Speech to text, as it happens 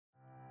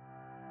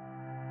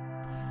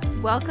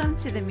Welcome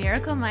to the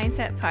Miracle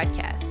Mindset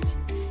Podcast.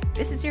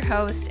 This is your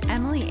host,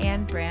 Emily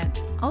Ann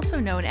Brandt, also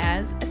known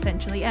as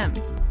Essentially M.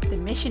 The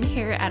mission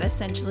here at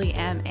Essentially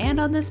M and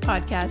on this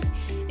podcast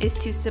is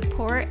to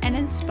support and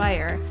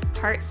inspire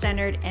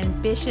heart-centered,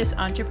 ambitious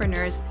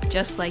entrepreneurs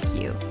just like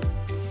you.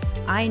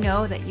 I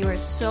know that you are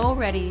so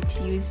ready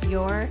to use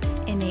your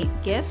innate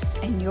gifts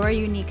and your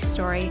unique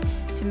story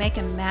to make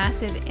a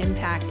massive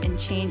impact and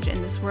change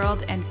in this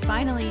world and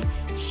finally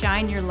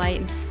shine your light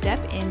and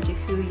step into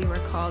who you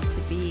are called to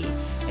be.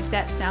 If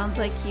that sounds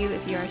like you,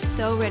 if you are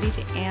so ready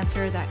to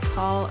answer that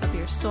call of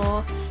your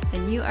soul,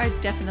 then you are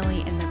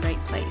definitely in the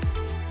right place.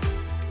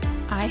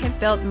 I have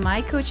built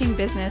my coaching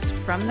business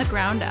from the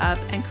ground up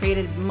and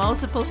created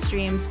multiple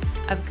streams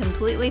of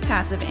completely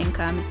passive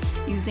income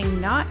using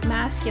not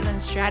masculine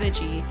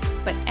strategy,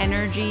 but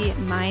energy,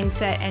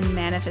 mindset, and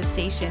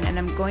manifestation. And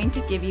I'm going to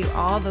give you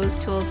all those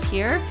tools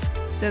here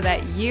so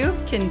that you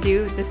can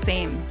do the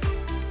same.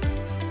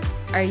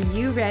 Are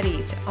you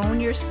ready to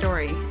own your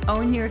story,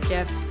 own your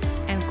gifts,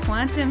 and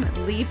quantum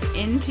leap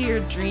into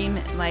your dream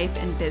life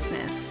and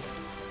business?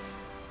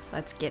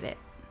 Let's get it.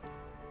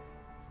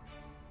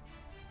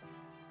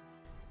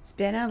 It's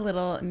been a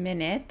little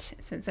minute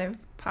since I've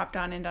popped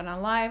on and done a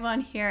live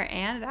on here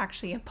and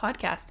actually a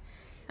podcast.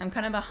 I'm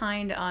kind of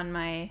behind on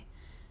my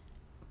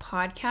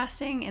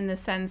podcasting in the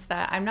sense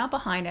that I'm not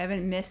behind. I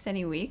haven't missed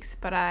any weeks,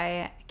 but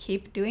I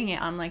keep doing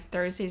it on like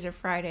Thursdays or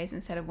Fridays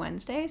instead of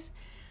Wednesdays.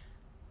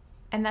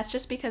 And that's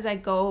just because I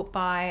go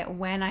by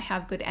when I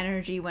have good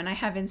energy, when I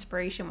have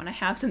inspiration, when I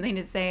have something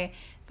to say.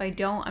 If I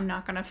don't, I'm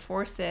not going to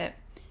force it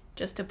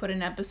just to put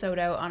an episode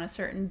out on a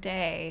certain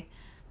day.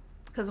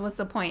 Because what's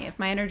the point? If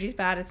my energy's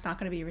bad, it's not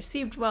going to be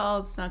received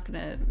well.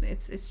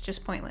 It's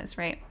just pointless,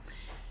 right?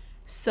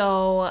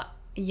 So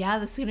yeah,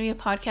 this is going to be a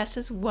podcast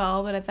as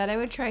well, but I thought I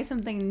would try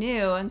something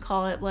new and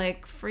call it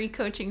like Free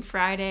Coaching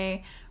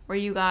Friday, where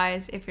you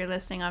guys, if you're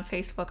listening on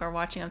Facebook or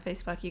watching on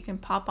Facebook, you can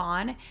pop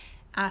on,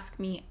 ask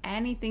me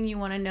anything you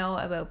want to know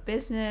about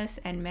business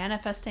and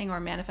manifesting or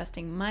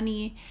manifesting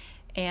money,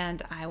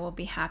 and I will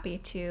be happy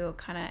to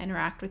kind of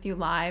interact with you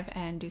live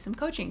and do some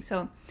coaching.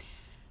 So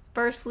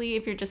firstly,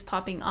 if you're just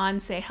popping on,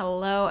 say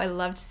hello. I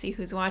love to see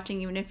who's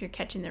watching, even if you're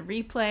catching the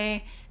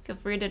replay. Feel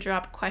free to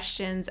drop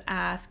questions,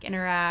 ask,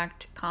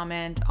 interact,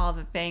 comment, all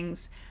the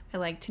things. I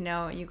like to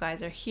know you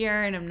guys are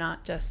here and I'm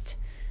not just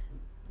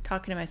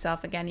talking to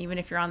myself again, even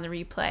if you're on the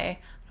replay. I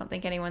don't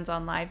think anyone's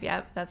on live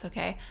yet, but that's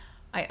okay.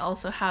 I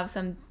also have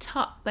some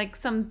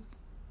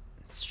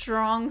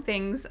strong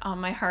things on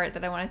my heart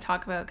that I want to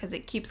talk about because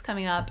it keeps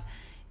coming up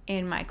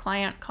in my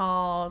client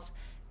calls.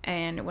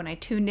 And when I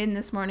tuned in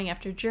this morning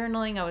after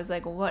journaling, I was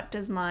like, what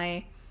does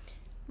my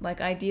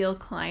ideal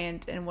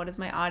client and what does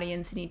my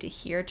audience need to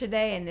hear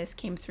today? And this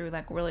came through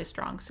really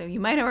strong. So you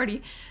might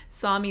already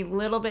saw me a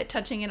little bit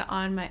touching on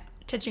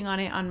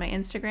it on my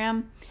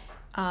Instagram.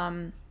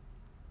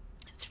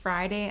 It's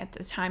Friday at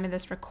the time of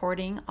this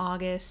recording,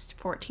 August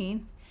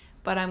 14th.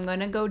 But I'm going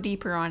to go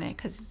deeper on it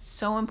because it's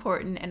so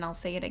important. And I'll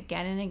say it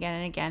again and again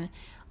and again.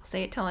 I'll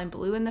say it till I'm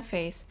blue in the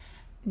face.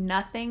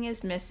 Nothing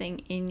is missing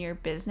in your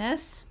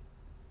business.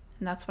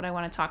 And that's what I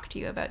want to talk to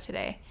you about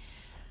today.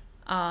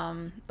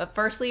 But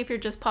firstly, if you're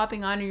just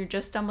popping on or you're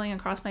just stumbling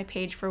across my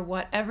page for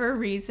whatever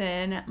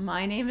reason,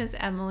 my name is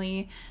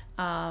Emily.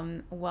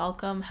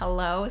 Welcome.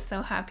 Hello.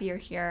 So happy you're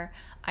here.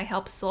 I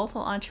help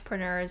soulful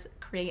entrepreneurs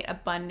create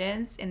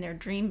abundance in their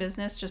dream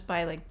business just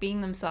by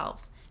being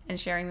themselves and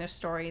sharing their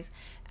stories.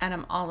 And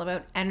I'm all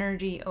about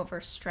energy over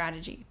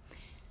strategy.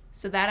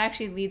 So that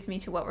actually leads me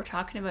to what we're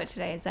talking about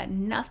today is that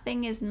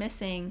nothing is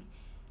missing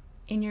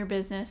in your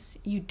business.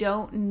 You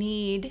don't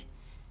need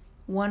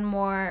one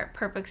more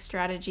perfect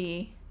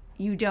strategy.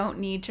 You don't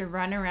need to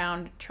run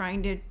around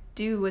trying to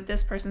do what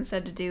this person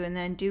said to do and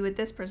then do what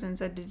this person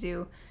said to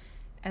do.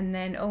 And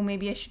then,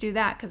 maybe I should do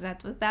that because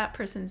that's what that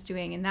person's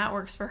doing and that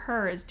works for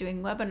her, is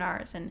doing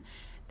webinars. And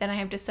then I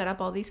have to set up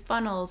all these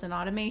funnels and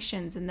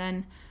automations. And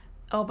then,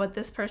 but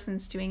this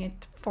person's doing a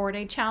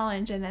 4-day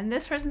challenge and then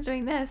this person's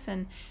doing this.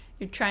 And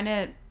you're trying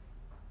to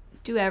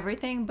do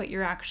everything, but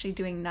you're actually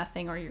doing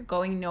nothing, or you're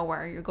going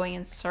nowhere. You're going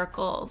in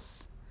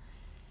circles.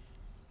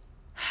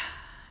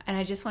 And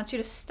I just want you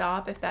to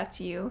stop if that's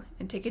you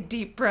and take a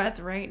deep breath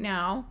right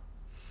now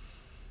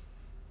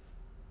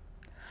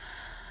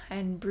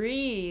and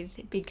breathe,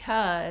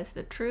 because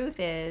the truth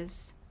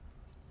is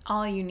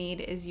all you need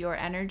is your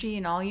energy,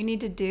 and all you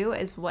need to do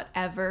is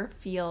whatever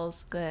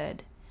feels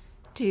good.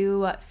 Do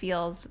what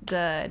feels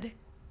good.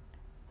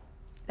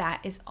 That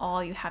is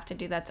all you have to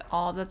do. That's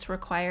all that's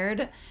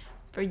required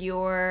for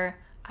your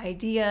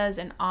ideas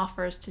and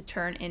offers to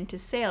turn into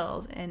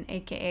sales, and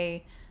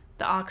aka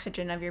the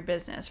oxygen of your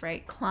business,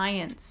 right?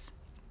 Clients.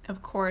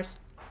 Of course,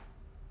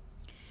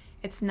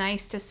 it's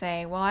nice to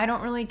say, well, I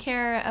don't really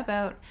care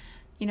about,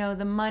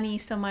 the money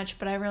so much,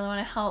 but I really want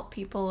to help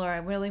people, or I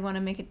really want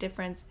to make a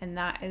difference. And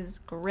that is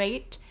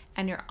great.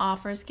 And your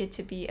offers get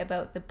to be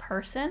about the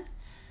person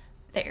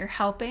that you're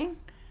helping,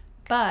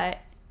 but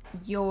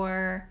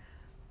your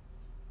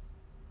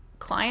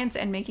clients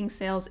and making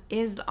sales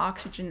is the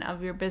oxygen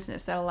of your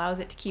business that allows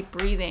it to keep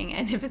breathing.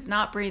 And if it's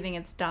not breathing,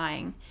 it's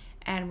dying,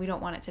 and we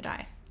don't want it to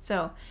die.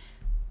 So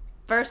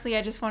firstly,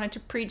 I just wanted to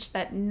preach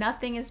that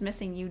nothing is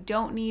missing. You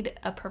don't need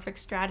a perfect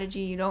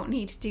strategy. You don't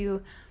need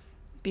to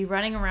be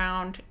running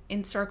around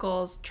in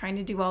circles trying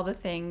to do all the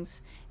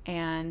things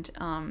and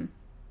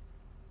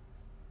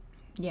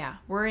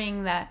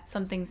worrying that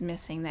something's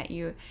missing, that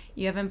you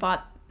haven't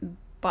bought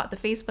the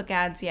Facebook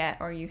ads yet,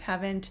 or you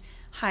haven't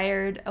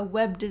hired a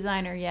web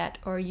designer yet,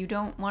 or you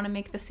don't want to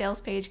make the sales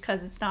page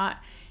because it's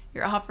not,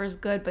 your offer is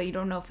good, but you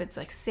don't know if it's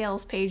like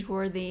sales page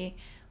worthy,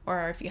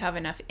 or if you have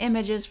enough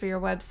images for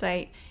your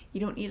website. You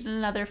don't need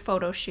another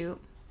photo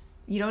shoot.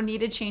 You don't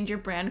need to change your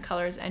brand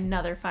colors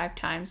another 5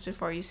 times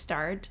before you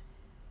start.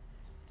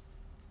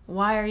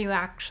 Why are you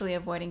actually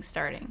avoiding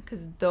starting?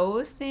 Because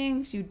those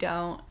things you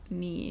don't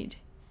need.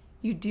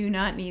 You do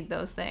not need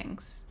those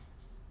things.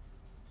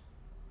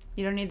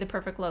 You don't need the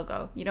perfect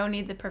logo. You don't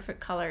need the perfect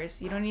colors.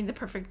 You don't need the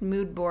perfect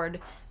mood board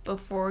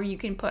before you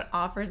can put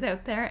offers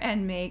out there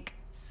and make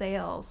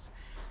sales.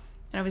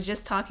 And I was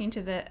just talking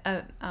to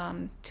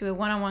a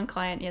one-on-one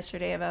client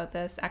yesterday about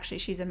this. Actually,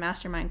 she's a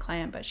mastermind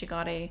client, but she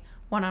got a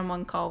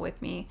one-on-one call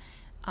with me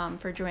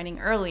for joining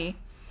early.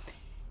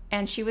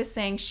 And she was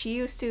saying she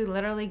used to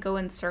literally go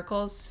in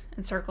circles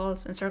and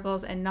circles and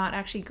circles and not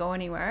actually go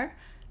anywhere,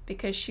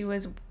 because she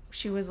was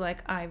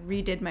like, I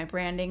redid my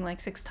branding like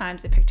 6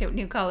 times. I picked out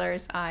new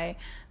colors. I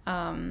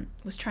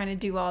was trying to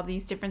do all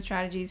these different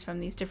strategies from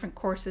these different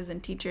courses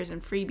and teachers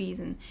and freebies,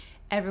 and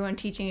everyone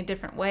teaching a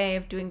different way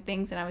of doing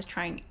things. And I was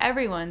trying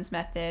everyone's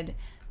method.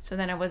 So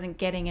then I wasn't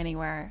getting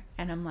anywhere.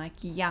 And I'm like,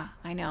 yeah,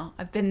 I know.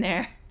 I've been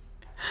there.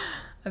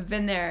 I've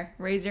been there.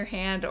 Raise your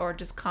hand or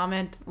just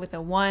comment with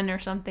a 1 or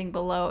something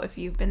below if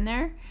you've been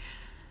there.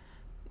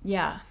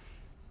 Yeah.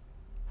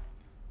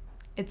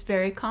 It's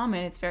very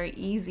common. It's very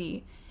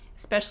easy,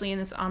 especially in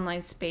this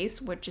online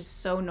space, which is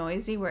so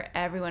noisy, where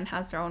everyone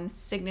has their own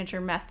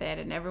signature method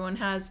and everyone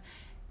has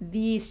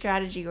the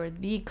strategy or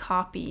the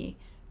copy,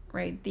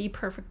 right? The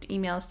perfect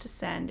emails to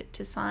send,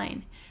 to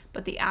sign.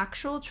 But the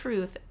actual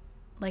truth,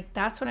 like,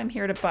 that's what I'm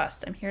here to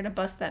bust. I'm here to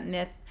bust that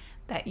myth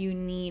that you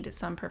need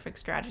some perfect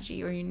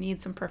strategy or you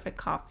need some perfect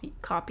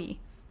copy.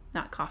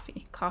 Not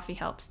coffee. Coffee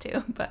helps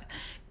too, but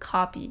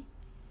copy.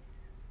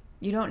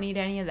 You don't need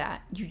any of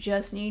that. You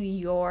just need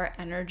your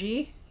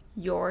energy,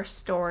 your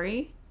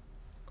story,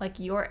 like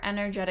your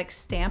energetic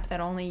stamp that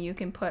only you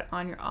can put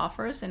on your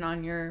offers and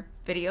on your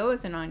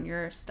videos and on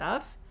your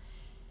stuff.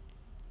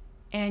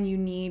 And you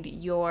need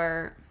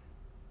your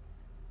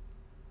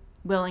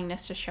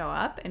willingness to show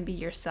up and be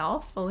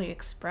yourself, fully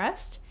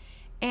expressed.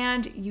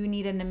 And you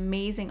need an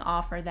amazing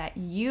offer that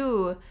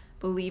you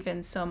believe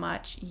in so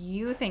much,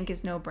 you think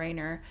is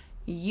no-brainer,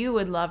 you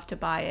would love to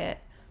buy it,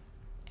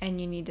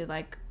 and you need to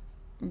like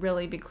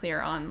really be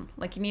clear on,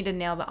 like, you need to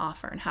nail the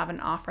offer and have an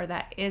offer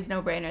that is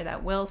no-brainer,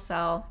 that will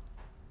sell.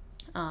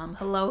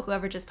 Hello,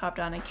 whoever just popped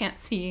on, I can't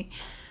see,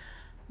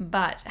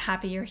 but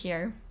happy you're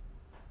here.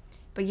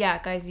 But yeah,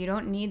 guys, you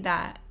don't need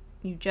that.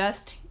 You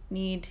just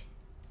need,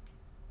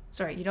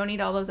 you don't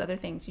need all those other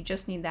things. You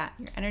just need that,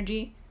 your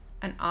energy,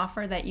 an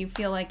offer that you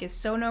feel like is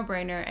so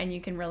no-brainer and you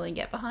can really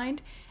get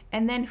behind.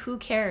 And then who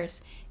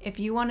cares? If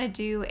you want to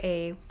do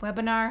a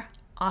webinar,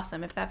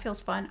 awesome. If that feels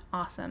fun,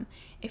 awesome.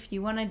 If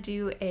you want to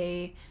do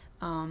a,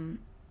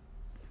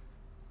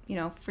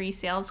 free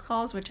sales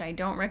calls, which I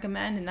don't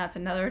recommend, and that's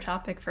another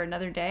topic for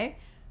another day,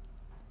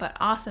 but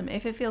awesome.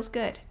 If it feels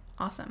good,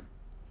 awesome.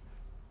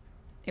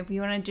 If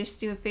you want to just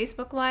do a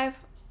Facebook Live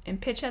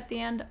and pitch at the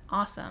end,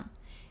 awesome.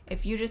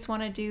 If you just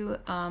want to do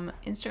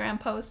Instagram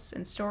posts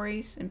and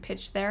stories and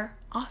pitch there,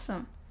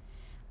 awesome.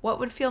 What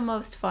would feel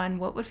most fun?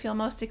 What would feel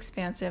most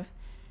expansive?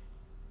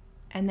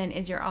 And then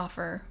is your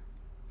offer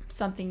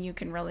something you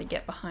can really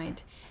get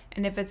behind?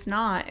 And if it's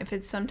not,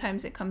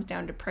 sometimes it comes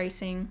down to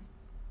pricing.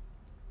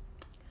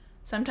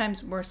 Sometimes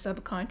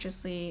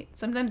sometimes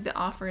the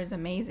offer is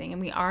amazing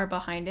and we are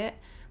behind it,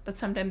 but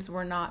sometimes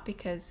we're not,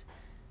 because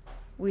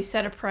we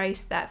set a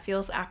price that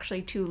feels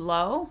actually too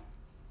low.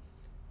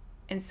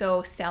 And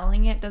so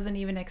selling it doesn't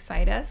even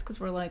excite us, because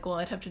we're like, well,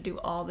 I'd have to do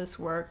all this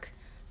work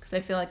because I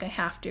feel like I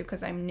have to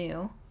because I'm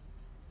new.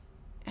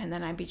 And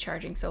then I'd be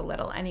charging so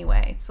little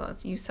anyway. So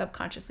you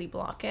subconsciously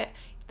block it.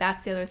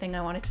 That's the other thing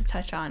I wanted to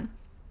touch on.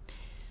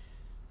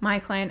 My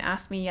client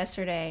asked me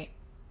yesterday,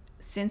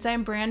 since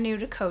I'm brand new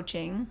to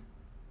coaching,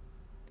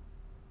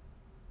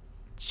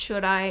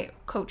 should I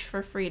coach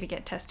for free to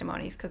get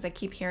testimonies? Because I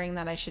keep hearing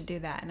that I should do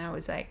that. And I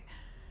was like,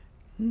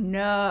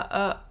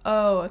 no,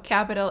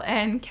 capital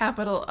N,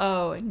 capital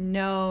O,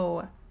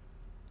 no.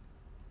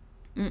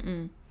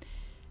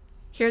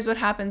 Here's what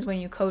happens when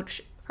you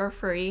coach for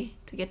free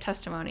to get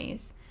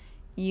testimonies.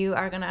 You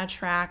are going to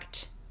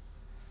attract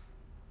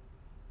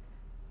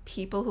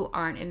people who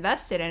aren't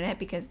invested in it,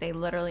 because they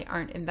literally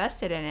aren't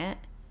invested in it.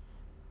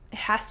 It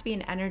has to be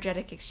an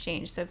energetic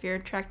exchange. So if you're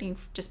attracting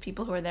just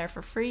people who are there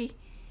for free,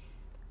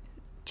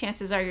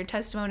 chances are your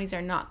testimonies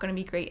are not going to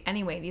be great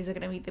anyway. These are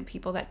going to be the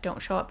people that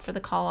don't show up for the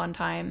call on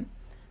time,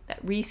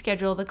 that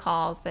reschedule the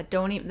calls, that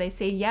don't even, they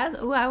say, yes,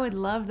 oh, I would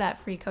love that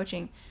free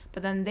coaching,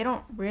 but then they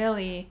don't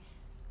really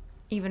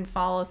even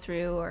follow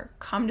through or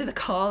come to the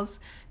calls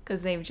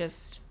because they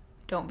just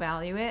don't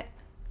value it.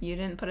 You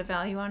didn't put a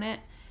value on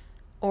it.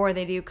 Or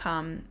they do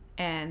come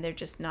and they're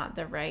just not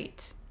the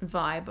right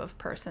vibe of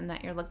person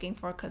that you're looking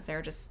for because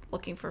they're just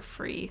looking for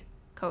free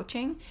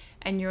coaching,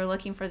 and you're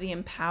looking for the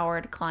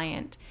empowered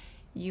client.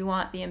 You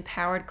want the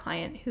empowered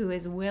client who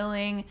is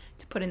willing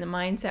to put in the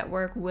mindset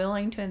work,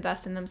 willing to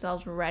invest in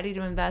themselves, ready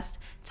to invest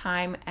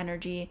time,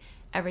 energy,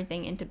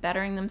 everything into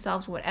bettering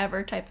themselves.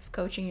 Whatever type of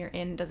coaching you're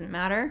in, doesn't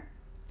matter.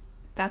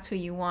 That's who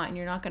you want. And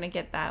you're not going to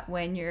get that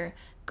when you're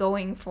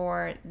going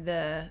for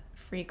the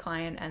free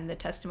client and the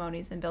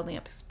testimonies and building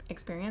up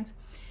experience.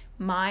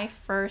 My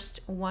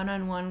first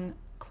one-on-one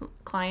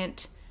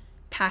client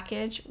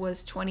package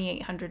was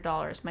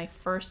 $2,800. My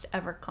first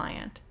ever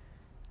client.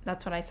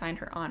 That's what I signed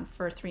her on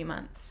for 3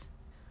 months.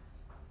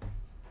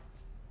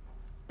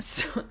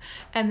 So,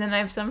 and then I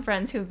have some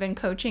friends who've been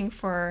coaching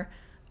for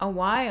a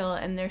while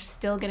and they're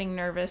still getting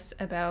nervous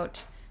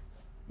about,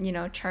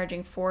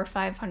 charging $400 or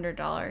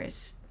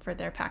 $500 for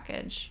their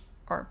package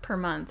or per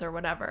month or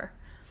whatever.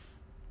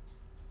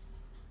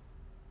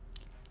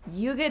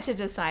 You get to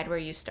decide where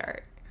you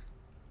start.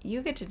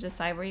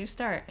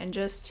 And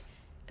just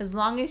as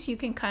long as you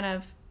can kind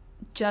of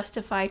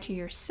justify to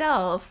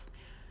yourself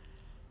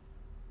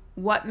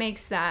what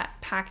makes that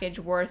package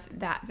worth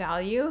that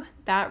value,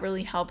 that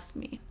really helps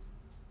me.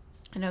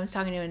 And I was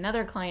talking to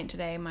another client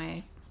today,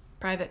 my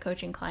private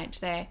coaching client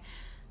today,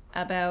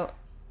 about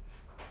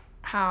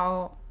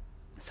how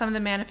some of the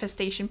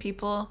manifestation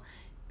people,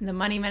 the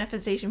money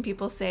manifestation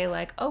people say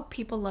like, oh,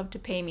 people love to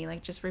pay me.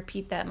 Like, just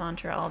repeat that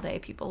mantra all day.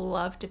 People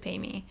love to pay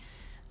me.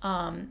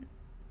 And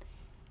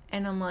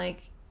I'm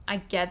like, I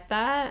get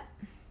that.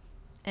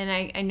 And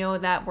I know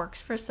that works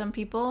for some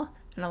people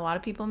and a lot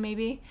of people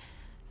maybe.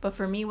 But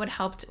for me, what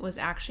helped was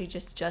actually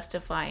just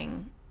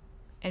justifying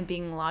and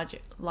being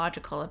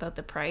logical about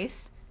the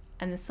price.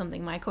 And this is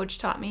something my coach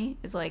taught me,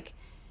 is like,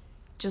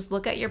 just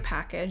look at your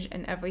package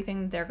and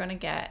everything they're going to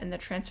get and the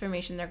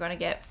transformation they're going to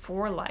get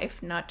for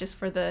life, not just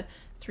for the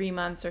 3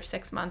 months or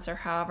 6 months or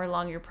however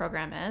long your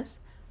program is.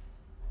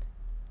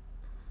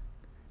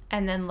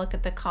 And then look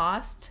at the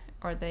cost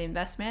or the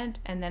investment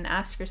and then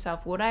ask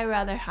yourself, would I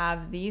rather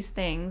have these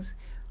things,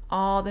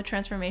 all the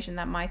transformation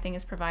that my thing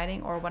is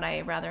providing, or would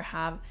I rather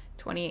have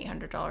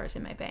 $2,800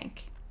 in my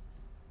bank?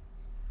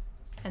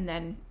 And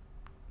then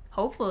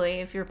hopefully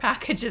if your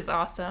package is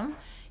awesome,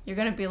 you're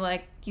going to be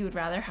like, you would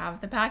rather have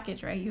the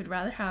package, right? You'd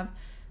rather have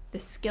the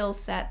skill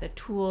set, the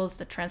tools,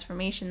 the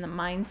transformation, the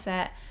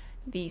mindset,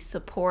 the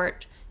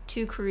support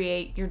to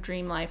create your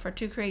dream life or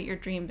to create your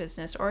dream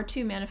business or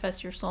to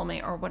manifest your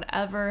soulmate or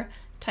whatever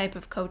type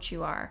of coach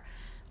you are.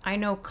 I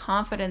know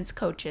confidence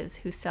coaches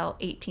who sell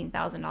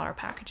 $18,000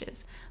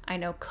 packages. I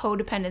know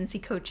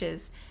codependency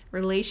coaches,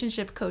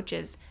 relationship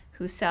coaches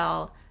who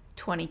sell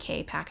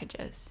 $20,000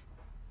 packages.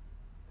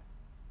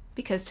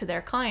 Because to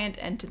their client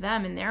and to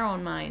them in their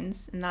own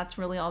minds, and that's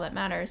really all that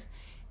matters,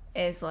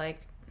 is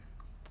like,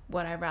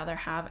 would I rather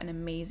have an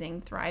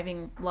amazing,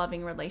 thriving,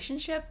 loving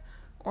relationship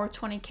or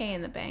 $20,000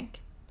 in the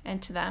bank?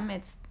 And to them,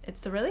 it's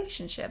the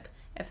relationship,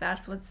 if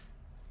that's what's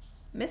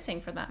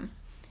missing for them.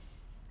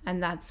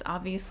 And that's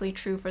obviously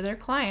true for their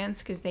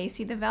clients because they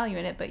see the value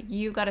in it, but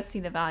you got to see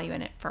the value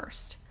in it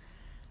first.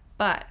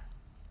 But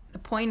the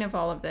point of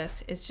all of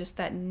this is just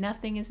that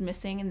nothing is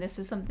missing, and this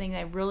is something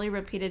I really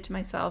repeated to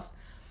myself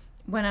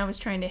when I was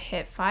trying to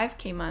hit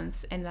 5K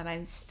months, and that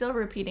I'm still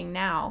repeating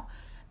now,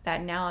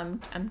 that now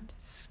I'm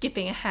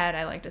skipping ahead,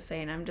 I like to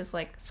say, and I'm just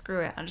like,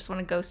 screw it. I just want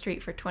to go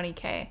straight for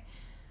 $20,000.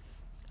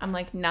 I'm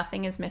like,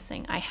 nothing is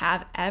missing. I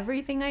have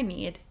everything I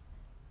need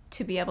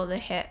to be able to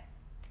hit.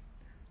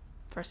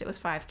 First it was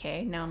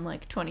 5K, now I'm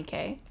like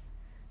 $20,000.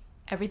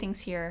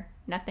 Everything's here.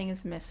 Nothing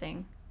is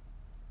missing.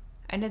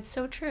 And it's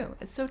so true.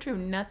 It's so true.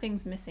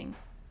 Nothing's missing.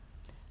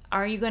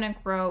 Are you going to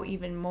grow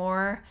even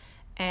more?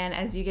 And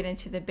as you get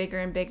into the bigger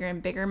and bigger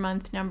and bigger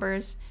month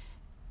numbers,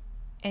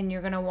 and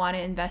you're going to want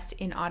to invest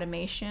in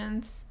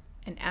automations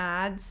and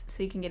ads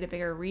so you can get a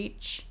bigger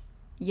reach?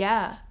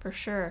 Yeah, for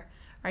sure.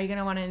 Are you going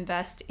to want to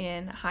invest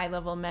in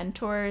high-level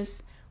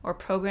mentors or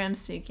programs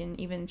so you can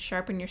even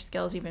sharpen your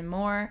skills even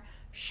more?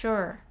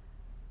 Sure.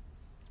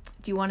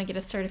 Do you want to get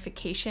a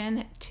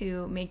certification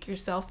to make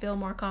yourself feel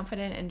more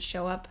confident and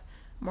show up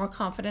more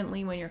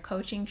confidently when you're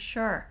coaching?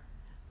 Sure.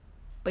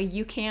 But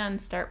you can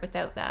start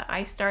without that.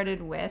 I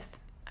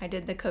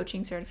did the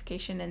coaching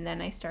certification, and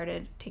then I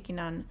started taking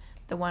on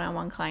the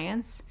one-on-one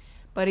clients.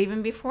 But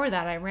even before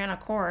that, I ran a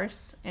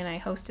course and I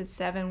hosted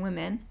 7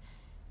 women,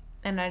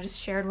 and I just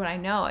shared what I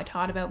know. I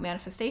taught about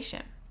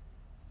manifestation.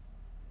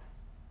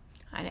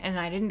 And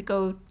I didn't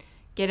go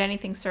get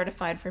anything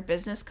certified for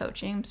business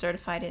coaching. I'm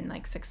certified in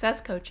like success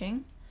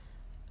coaching,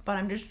 but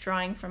I'm just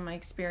drawing from my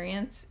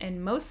experience,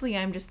 and mostly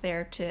I'm just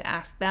there to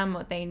ask them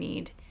what they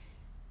need,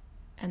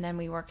 and then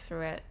we work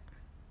through it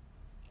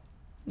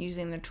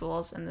using the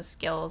tools and the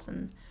skills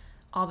and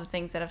all the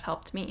things that have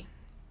helped me.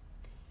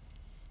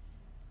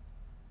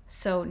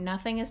 So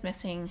nothing is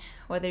missing,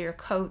 whether you're a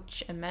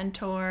coach, a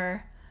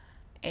mentor,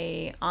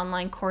 a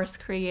online course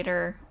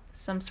creator,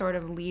 some sort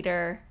of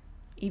leader,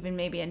 even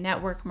maybe a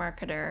network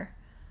marketer.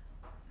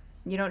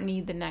 You don't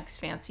need the next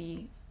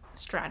fancy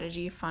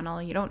strategy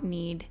funnel. You don't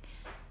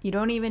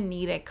even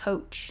need a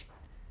coach.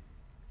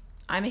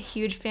 I'm a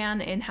huge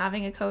fan in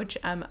having a coach.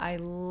 I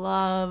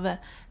love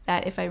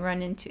that if I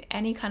run into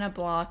any kind of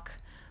block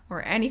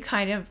or any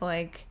kind of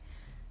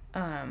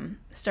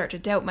start to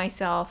doubt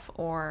myself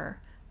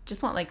or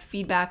just want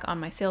feedback on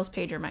my sales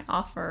page or my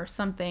offer or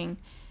something,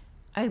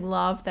 I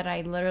love that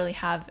I literally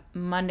have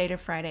Monday to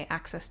Friday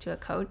access to a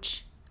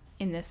coach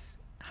in this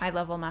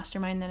high-level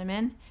mastermind that I'm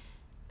in.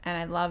 And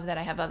I love that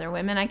I have other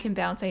women I can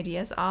bounce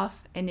ideas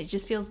off. And it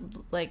just feels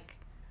like,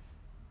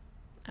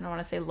 I don't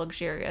want to say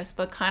luxurious,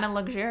 but kind of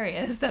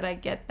luxurious that I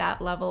get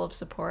that level of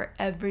support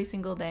every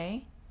single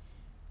day.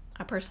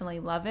 I personally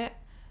love it.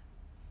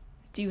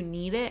 Do you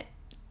need it?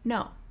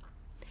 No.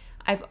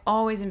 I've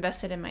always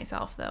invested in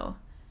myself, though.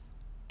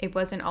 It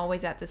wasn't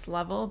always at this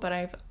level, but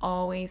I've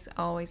always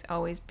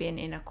been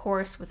in a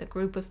course with a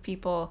group of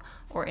people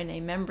or in a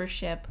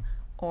membership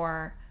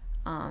or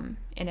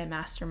in a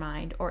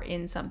mastermind or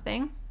in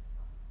something.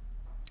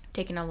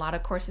 Taken a lot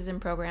of courses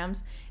and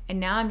programs, and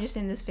now I'm just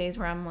in this phase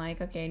where I'm like,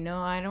 okay, no,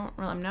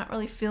 I'm not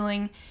really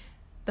feeling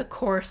the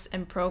course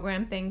and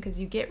program thing, because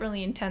you get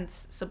really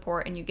intense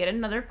support and you get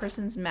another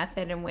person's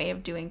method and way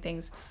of doing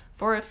things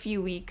for a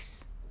few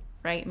weeks,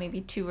 right?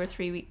 Maybe 2 or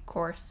 3 week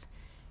course.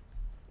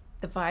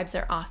 The vibes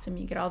are awesome.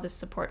 You get all this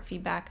support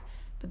feedback,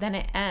 but then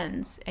it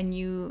ends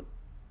and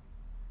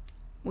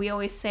we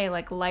always say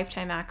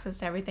lifetime access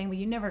to everything, but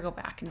you never go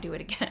back and do it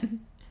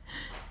again.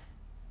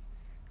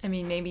 I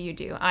mean, maybe you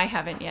do. I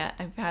haven't yet.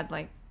 I've had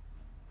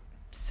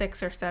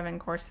 6 or 7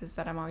 courses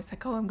that I'm always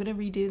like, oh, I'm going to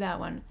redo that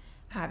one.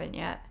 I haven't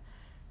yet.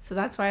 So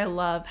that's why I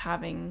love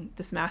having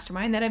this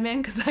mastermind that I'm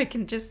in, because I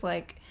can just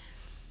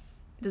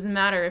doesn't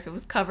matter if it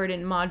was covered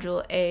in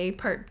module A,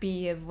 part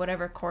B of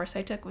whatever course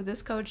I took with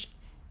this coach,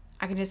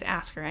 I can just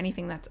ask her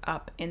anything that's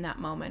up in that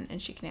moment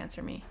and she can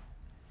answer me.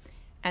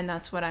 And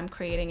that's what I'm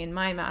creating in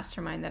my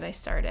mastermind that I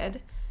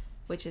started,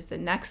 which is the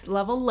Next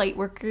Level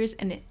Lightworkers,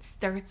 and it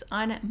starts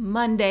on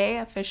Monday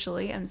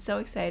officially. I'm so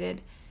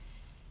excited.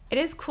 It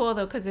is cool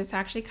though, because it's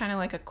actually kind of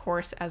like a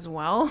course as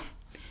well,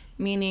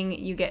 meaning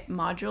you get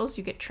modules,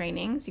 you get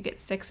trainings, you get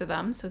 6 of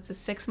them. So it's a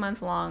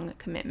 6-month long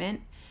commitment.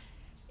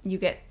 You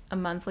get a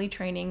monthly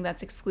training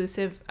that's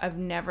exclusive. I've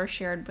never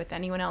shared with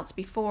anyone else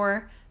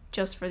before,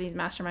 just for these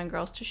mastermind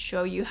girls, to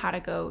show you how to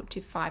go to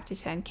 5 to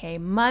 10K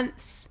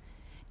months.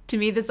 To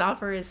me, this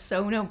offer is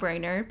so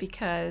no-brainer,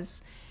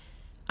 because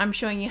I'm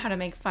showing you how to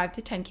make 5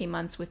 to 10K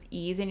months with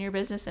ease in your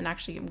business. And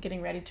actually, I'm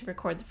getting ready to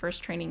record the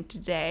first training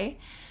today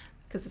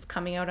because it's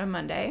coming out on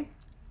Monday.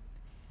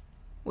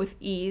 With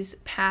ease,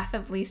 path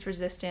of least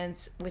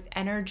resistance, with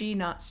energy,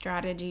 not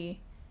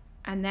strategy.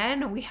 And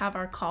then we have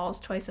our calls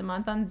twice a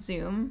month on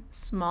Zoom,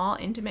 small,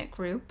 intimate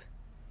group.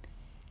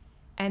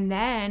 And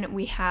then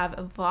we have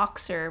a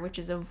Voxer, which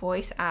is a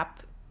voice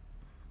app,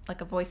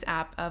 a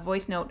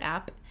voice note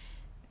app,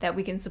 that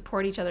we can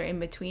support each other in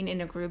between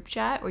in a group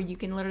chat, where you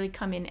can literally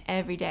come in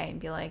every day and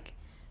be like,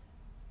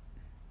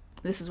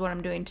 this is what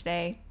I'm doing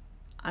today.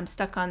 I'm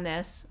stuck on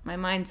this. My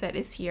mindset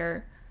is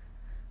here.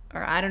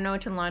 Or I don't know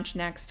what to launch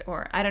next.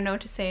 Or I don't know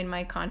what to say in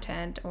my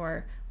content.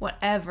 Or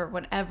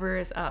whatever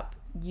is up.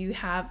 You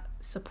have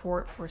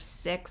support for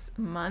 6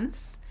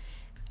 months.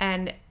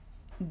 And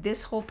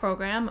this whole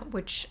program,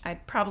 which I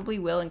probably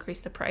will increase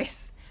the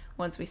price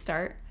once we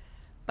start,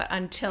 but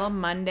until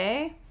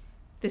Monday,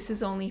 this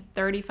is only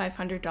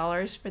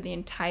 $3,500 for the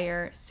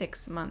entire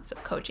 6 months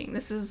of coaching.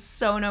 This is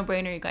so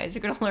no-brainer, you guys.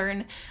 You're going to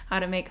learn how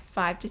to make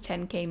 5 to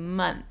 10K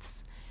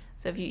months.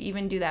 So if you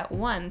even do that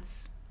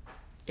once,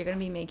 you're going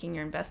to be making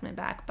your investment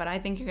back. But I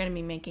think you're going to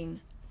be making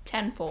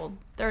 10-fold,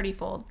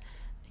 30-fold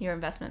your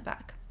investment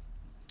back.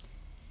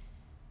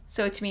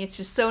 So to me, it's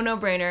just so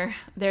no-brainer.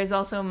 There's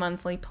also a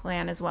monthly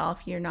plan as well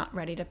if you're not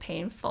ready to pay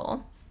in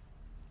full.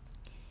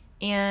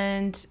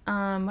 And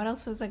what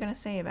else was I going to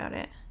say about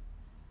it?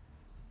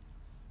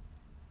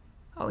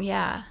 Oh,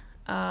 yeah.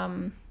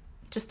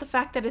 Just the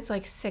fact that it's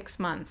 6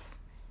 months.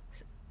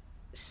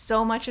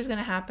 So much is going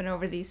to happen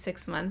over these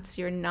 6 months.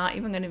 You're not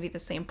even going to be the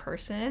same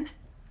person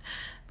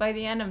by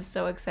the end. I'm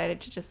so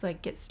excited to just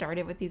get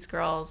started with these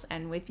girls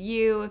and with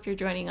you if you're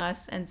joining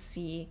us, and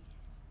see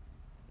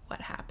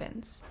what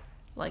happens.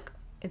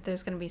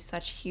 There's going to be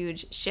such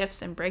huge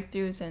shifts and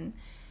breakthroughs,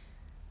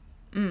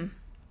 and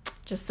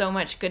just so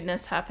much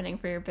goodness happening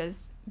for your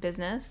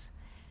business.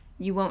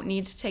 You won't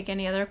need to take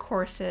any other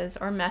courses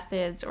or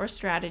methods or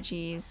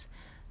strategies.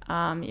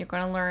 You're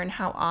going to learn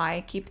how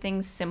I keep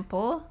things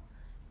simple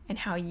and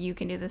how you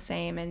can do the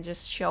same, and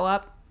just show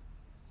up.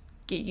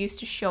 Get used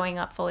to showing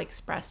up fully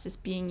expressed,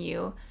 just being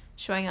you,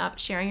 showing up,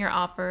 sharing your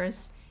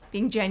offers,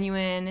 being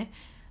genuine,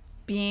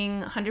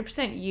 being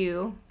 100%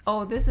 you.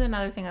 Oh, this is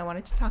another thing I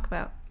wanted to talk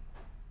about.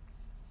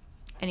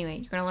 Anyway,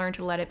 you're going to learn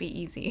to let it be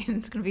easy.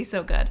 It's going to be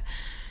so good.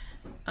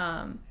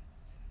 Oh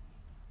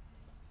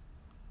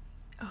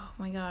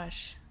my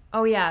gosh.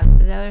 Oh yeah,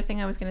 the other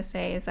thing I was going to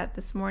say is that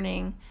this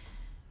morning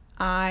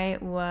I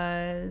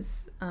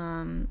was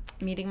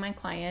meeting my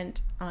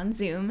client on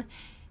Zoom,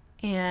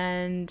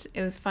 and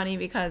it was funny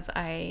because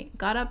I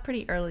got up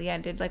pretty early. I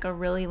did like a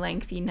really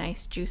lengthy,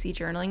 nice, juicy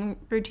journaling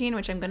routine,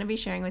 which I'm going to be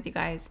sharing with you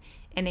guys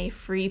in a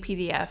free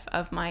PDF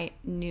of my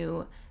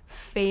new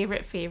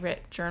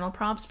favorite journal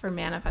prompts for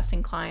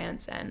manifesting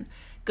clients and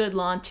good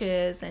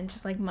launches and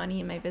just like money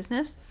in my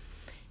business.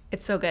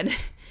 It's so good.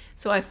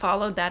 So I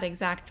followed that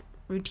exact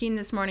routine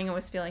this morning. I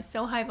was feeling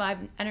so high vibe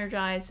and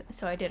energized.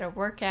 So I did a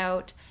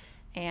workout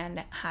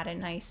and had a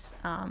nice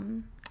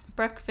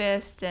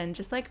breakfast and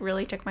just like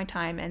really took my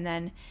time, and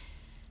then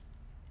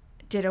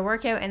did a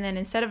workout, and then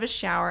instead of a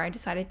shower I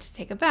decided to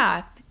take a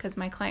bath because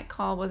my client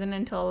call wasn't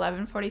until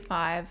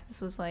 11:45.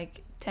 This was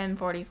like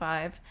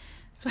 10:45,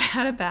 so I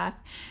had a bath,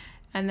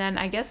 and then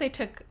I guess I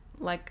took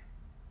like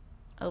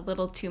a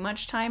little too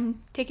much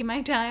time taking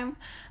my time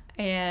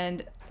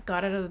and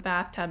got out of the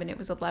bathtub, and it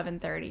was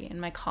 11:30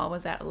 and my call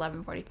was at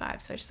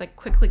 11:45. So I just like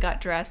quickly got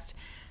dressed,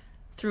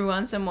 threw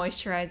on some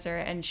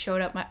moisturizer, and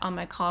showed up on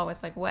my call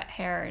with like wet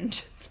hair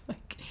and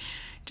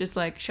just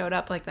like showed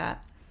up like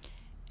that.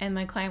 And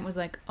my client was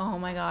like, "Oh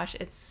my gosh,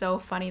 it's so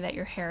funny that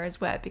your hair is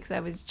wet, because I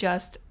was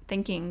just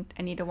thinking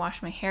I need to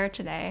wash my hair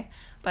today,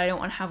 but I don't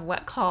want to have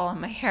wet call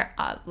on my hair,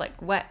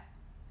 like wet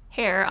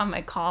hair on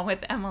my call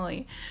with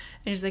Emily."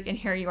 And she's like, "And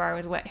here you are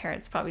with wet hair.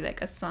 It's probably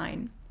like a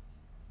sign."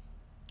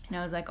 And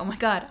I was like, "Oh my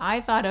God,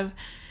 I thought of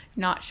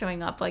not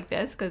showing up like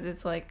this because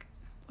it's like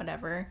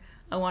whatever.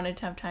 I wanted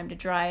to have time to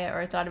dry it, or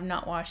I thought of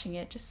not washing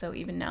it just so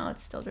even now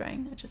it's still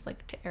drying. I just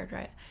like to air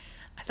dry it.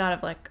 I thought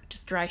of like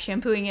just dry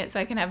shampooing it so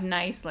I can have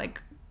nice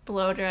like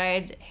blow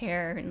dried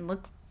hair and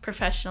look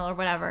professional or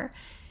whatever."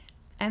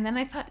 And then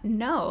I thought,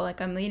 no,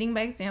 like I'm leading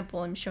by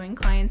example. I'm showing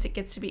clients it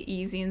gets to be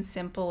easy and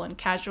simple and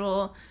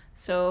casual.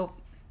 So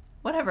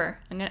whatever,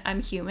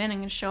 I'm human. I'm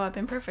gonna show up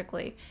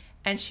imperfectly.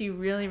 And she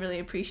really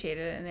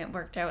appreciated it, and it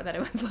worked out that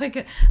it was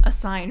like a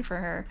sign for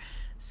her.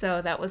 So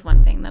that was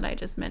one thing that I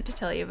just meant to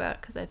tell you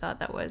about because I thought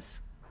that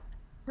was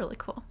really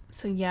cool.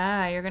 So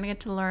yeah, you're gonna get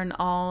to learn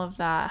all of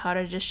that, how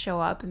to just show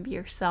up and be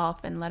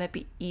yourself and let it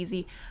be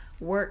easy.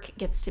 Work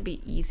gets to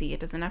be easy. It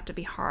doesn't have to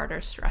be hard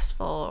or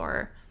stressful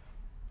or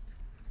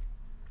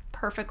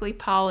perfectly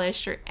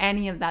polished or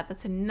any of that.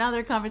 That's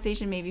another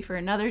conversation maybe for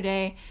another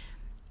day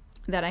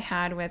that I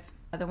had with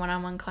the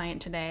one-on-one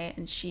client today,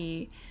 and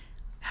she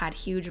had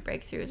huge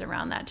breakthroughs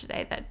around that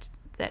today,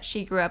 that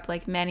she grew up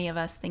like many of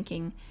us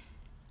thinking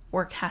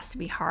work has to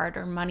be hard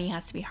or money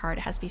has to be hard,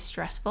 it has to be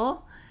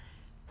stressful,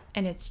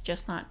 and it's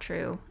just not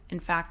true. In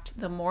fact,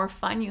 the more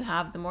fun you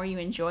have, the more you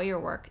enjoy your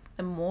work,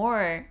 the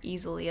more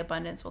easily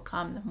abundance will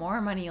come, the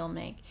more money you'll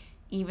make.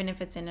 Even if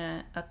it's in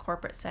a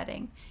corporate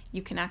setting,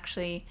 you can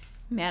actually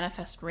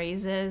manifest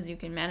raises, you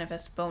can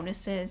manifest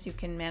bonuses, you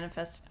can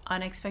manifest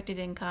unexpected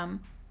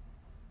income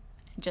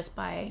just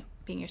by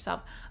being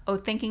yourself.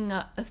 Speaking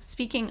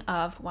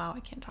of, wow,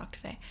 I can't talk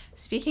today.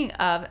 Speaking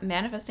of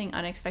manifesting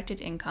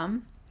unexpected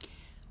income,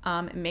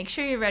 make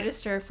sure you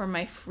register for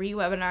my free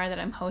webinar that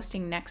I'm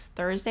hosting next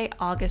Thursday,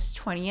 August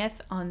 20th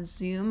on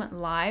Zoom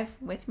live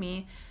with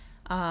me,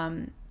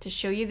 to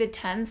show you the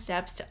 10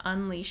 steps to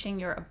unleashing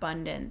your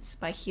abundance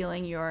by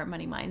healing your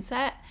money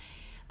mindset.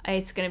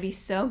 It's going to be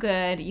so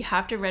good. You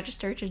have to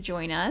register to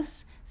join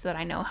us so that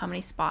I know how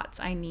many spots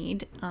I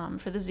need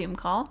for the Zoom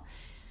call.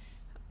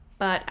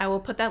 But I will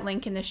put that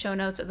link in the show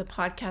notes of the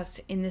podcast.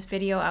 In this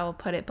video, I will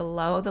put it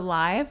below the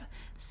live.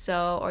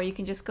 So, or you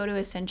can just go to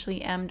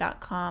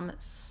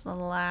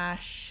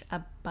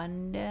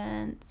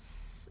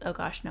essentiallym.com/abundance. Oh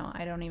gosh, no,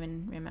 I don't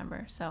even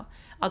remember. So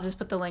I'll just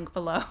put the link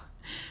below.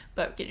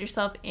 But get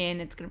yourself in.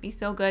 It's going to be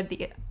so good.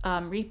 The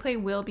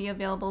replay will be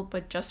available,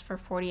 but just for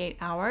 48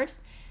 hours.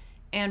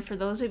 And for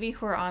those of you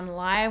who are on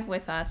live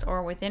with us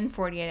or within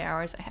 48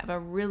 hours, I have a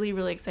really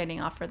exciting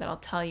offer that I'll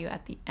tell you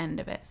at the end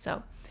of it.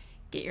 So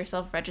get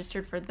yourself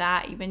registered for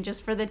that, even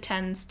just for the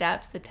 10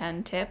 steps, the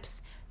 10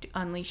 tips to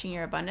unleashing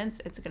your abundance.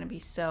 It's going to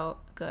be so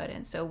good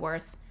and so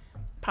worth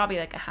probably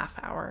like a half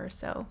hour or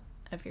so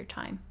of your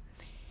time.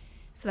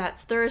 So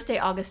that's Thursday,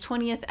 August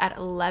 20th at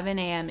 11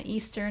 a.m.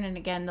 Eastern. And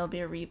again, there'll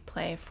be a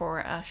replay for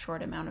a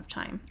short amount of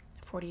time,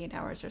 48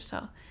 hours or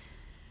so.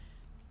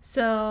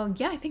 So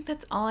yeah, I think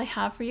that's all I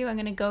have for you. I'm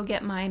going to go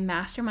get my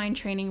mastermind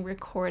training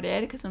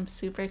recorded because I'm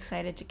super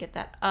excited to get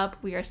that up.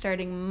 We are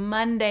starting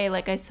Monday,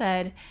 like I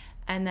said.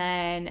 And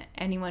then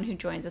anyone who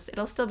joins us,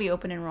 it'll still be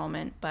open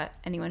enrollment, but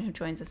anyone who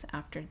joins us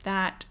after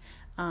that,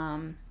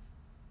 no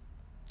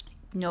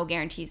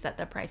guarantees that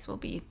the price will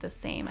be the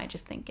same. I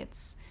just think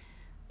it's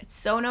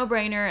so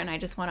no-brainer, and I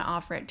just want to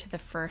offer it to the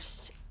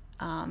first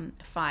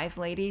 5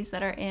 ladies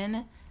that are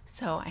in.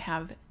 So I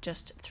have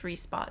just 3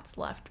 spots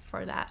left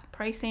for that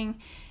pricing,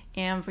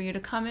 and for you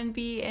to come and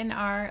be in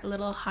our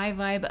little high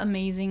vibe,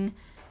 amazing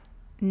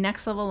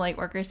next level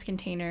Lightworkers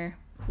container,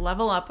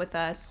 level up with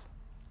us.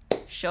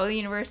 Show the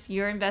universe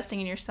you're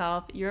investing in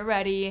yourself, you're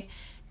ready,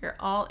 you're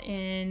all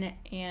in,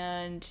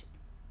 and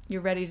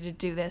you're ready to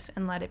do this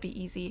and let it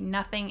be easy.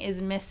 Nothing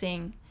is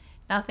missing.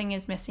 Nothing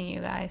is missing, you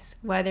guys,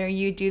 whether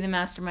you do the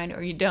mastermind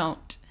or you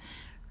don't.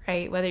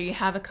 right? Whether you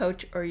have a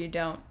coach or you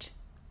don't.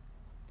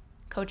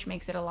 Coach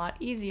makes it a lot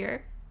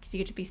easier because you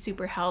get to be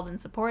super held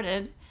and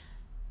supported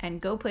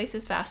and go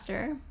places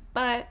faster,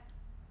 but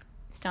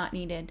it's not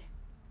needed.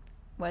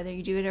 Whether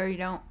you do it or you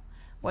don't,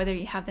 whether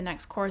you have the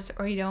next course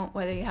or you don't,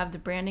 whether you have the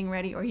branding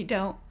ready or you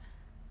don't,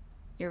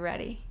 you're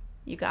ready.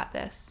 You got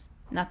this.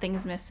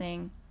 Nothing's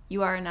missing.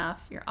 You are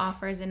enough. Your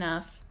offer is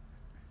enough.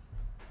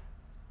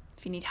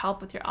 If you need help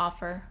with your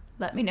offer,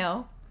 let me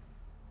know.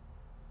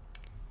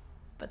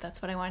 But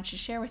that's what I wanted to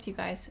share with you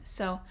guys.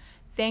 So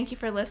thank you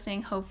for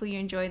listening. Hopefully you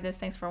enjoyed this.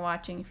 Thanks for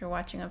watching if you're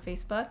watching on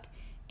Facebook.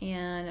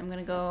 And I'm going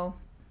to go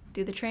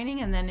do the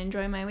training and then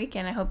enjoy my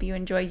weekend. I hope you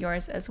enjoy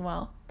yours as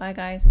well. Bye,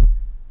 guys.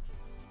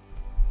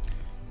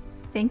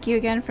 Thank you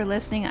again for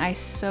listening. I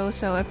so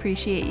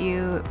appreciate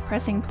you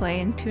pressing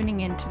play and tuning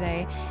in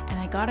today. And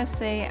I gotta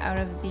say, out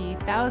of the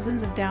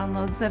thousands of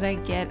downloads that I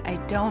get, I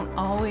don't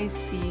always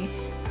see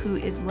who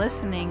is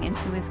listening and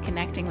who is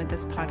connecting with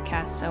this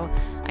podcast. So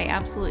I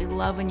absolutely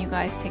love when you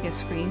guys take a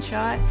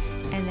screenshot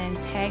and then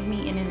tag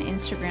me in an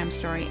Instagram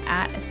story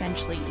at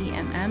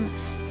EssentiallyEMM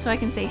so I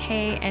can say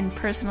hey and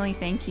personally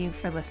thank you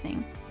for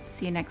listening.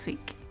 See you next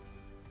week.